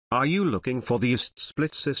Are you looking for the best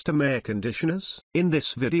split system air conditioners? In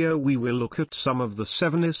this video we will look at some of the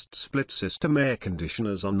 7 best split system air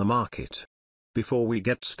conditioners on the market. Before we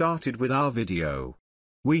get started with our video,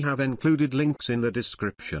 we have included links in the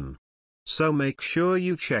description, so make sure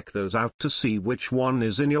you check those out to see which one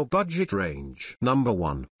is in your budget range. Number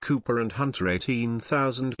 1. Cooper & Hunter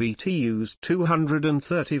 18,000 BTUs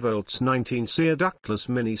 230 volts 19 SEER Ductless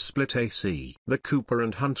Mini Split AC. The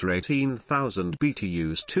Cooper & Hunter 18,000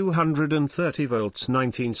 BTUs 230 volts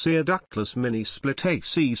 19 SEER Ductless Mini Split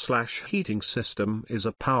AC/heating system is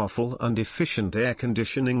a powerful and efficient air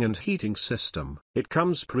conditioning and heating system. It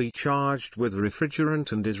comes pre-charged with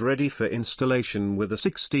refrigerant and is ready for installation with a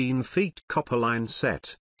 16 feet copper line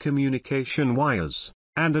set, communication wires,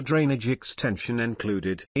 and a drainage extension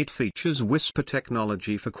included. It features whisper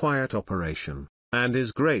technology for quiet operation, and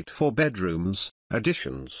is great for bedrooms,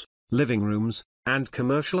 additions, living rooms, and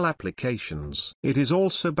commercial applications. It is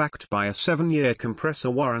also backed by a 7-year compressor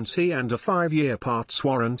warranty and a 5-year parts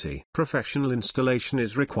warranty. Professional installation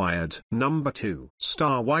is required. Number 2.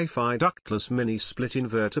 Star Wi-Fi Ductless Mini Split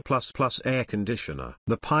Inverter Plus Air Conditioner.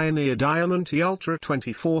 The Pioneer Diamante Ultra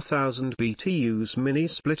 24,000 BTUs Mini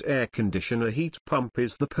Split Air Conditioner heat pump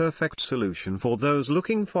is the perfect solution for those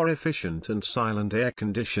looking for efficient and silent air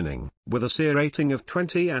conditioning. With a SEER rating of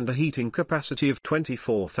 20 and a heating capacity of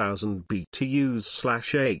 24,000 BTUs/H,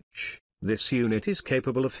 this unit is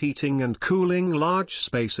capable of heating and cooling large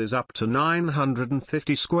spaces up to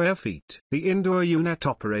 950 square feet. The indoor unit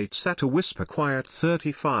operates at a whisper quiet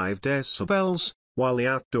 35 decibels, while the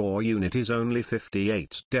outdoor unit is only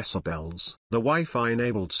 58 decibels. The Wi-Fi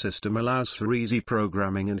enabled system allows for easy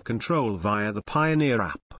programming and control via the Pioneer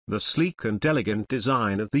app. The sleek and elegant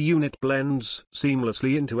design of the unit blends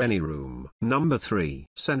seamlessly into any room. Number 3.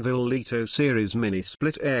 Senville LETO Series Mini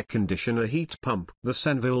Split Air Conditioner Heat Pump. The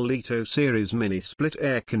Senville LETO Series Mini Split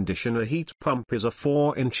Air Conditioner Heat Pump is a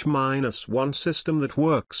 4-inch-1 system that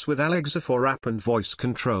works with Alexa for app and voice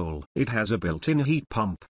control. It has a built-in heat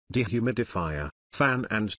pump, dehumidifier, fan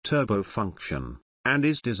and turbo function, and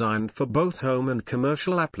is designed for both home and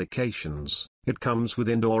commercial applications. It comes with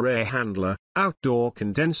indoor air handler, outdoor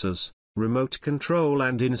condensers, remote control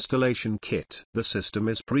and installation kit. The system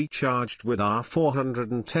is pre-charged with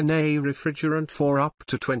R410A refrigerant for up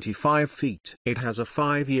to 25 feet. It has a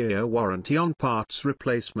 5-year warranty on parts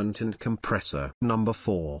replacement and compressor. Number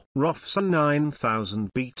 4. ROVSUN 9000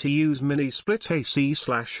 BTUs Mini Split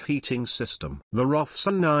AC/heating system. The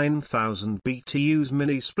ROVSUN 9000 BTUs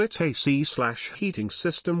Mini Split AC/heating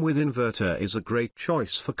system with inverter is a great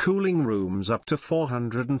choice for cooling rooms up to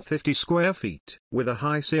 450 square feet. With a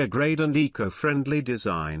high SEER grade and eco-friendly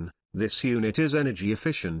design, this unit is energy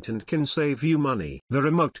efficient and can save you money. The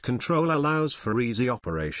remote control allows for easy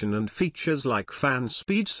operation and features like fan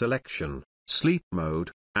speed selection, sleep mode,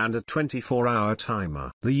 and a 24-hour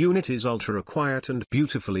timer. The unit is ultra quiet and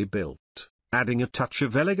beautifully built, adding a touch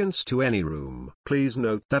of elegance to any room. Please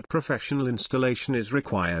note that professional installation is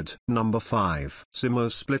required. Number 5. SIMOE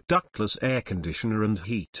Split Ductless Air Conditioner and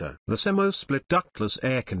Heater. The SIMOE Split Ductless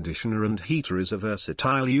Air Conditioner and Heater is a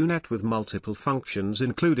versatile unit with multiple functions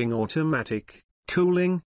including automatic,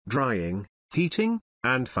 cooling, drying, heating,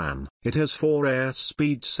 and fan. It has 4 air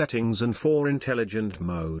speed settings and 4 intelligent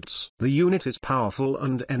modes. The unit is powerful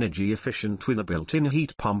and energy efficient with a built-in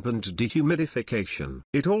heat pump and dehumidification.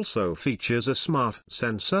 It also features a smart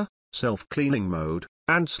sensor, self-cleaning mode,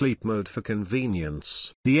 and sleep mode for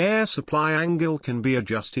convenience. The air supply angle can be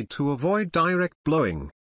adjusted to avoid direct blowing.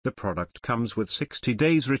 The product comes with 60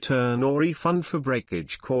 days return or refund for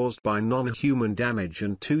breakage caused by non-human damage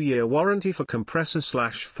and 2-year warranty for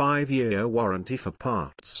compressor/5-year warranty for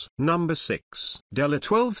parts. Number 6. DELLA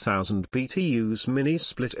 12,000 BTUs Mini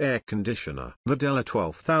Split Air Conditioner. The DELLA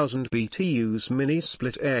 12,000 BTUs Mini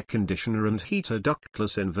Split Air Conditioner and Heater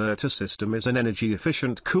Ductless Inverter System is an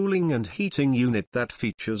energy-efficient cooling and heating unit that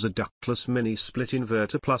features a ductless mini split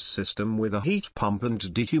inverter plus system with a heat pump and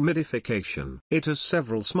dehumidification. It has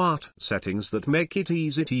several smart settings that make it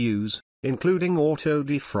easy to use, including auto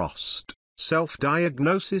defrost,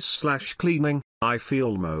 self-diagnosis/cleaning,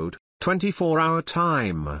 I-feel mode, 24-hour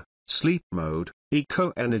time, sleep mode,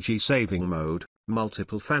 eco-energy saving mode,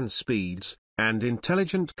 multiple fan speeds, and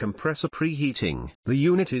intelligent compressor preheating. The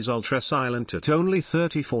unit is ultra-silent at only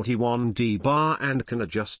 3041 dB and can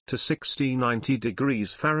adjust to 60-90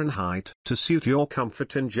 degrees Fahrenheit to suit your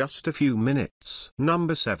comfort in just a few minutes.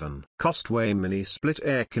 Number 7. COSTWAY Mini Split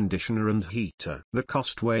Air Conditioner and Heater. The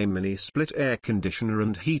COSTWAY Mini Split Air Conditioner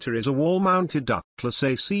and Heater is a wall-mounted ductless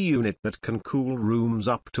AC unit that can cool rooms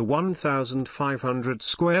up to 1,500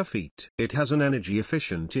 square feet. It has an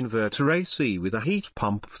energy-efficient inverter AC with a heat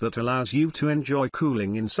pump that allows you to enjoy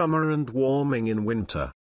cooling in summer and warming in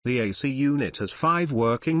winter. The AC unit has 5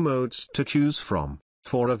 working modes to choose from,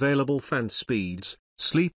 4 available fan speeds,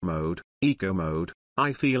 sleep mode, eco mode,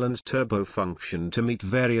 I-Feel and turbo function to meet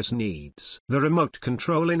various needs. The remote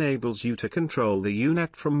control enables you to control the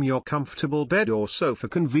unit from your comfortable bed or sofa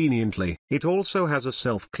conveniently. It also has a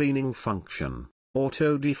self-cleaning function,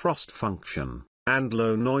 auto defrost function, and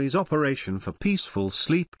low noise operation for peaceful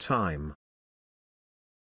sleep time.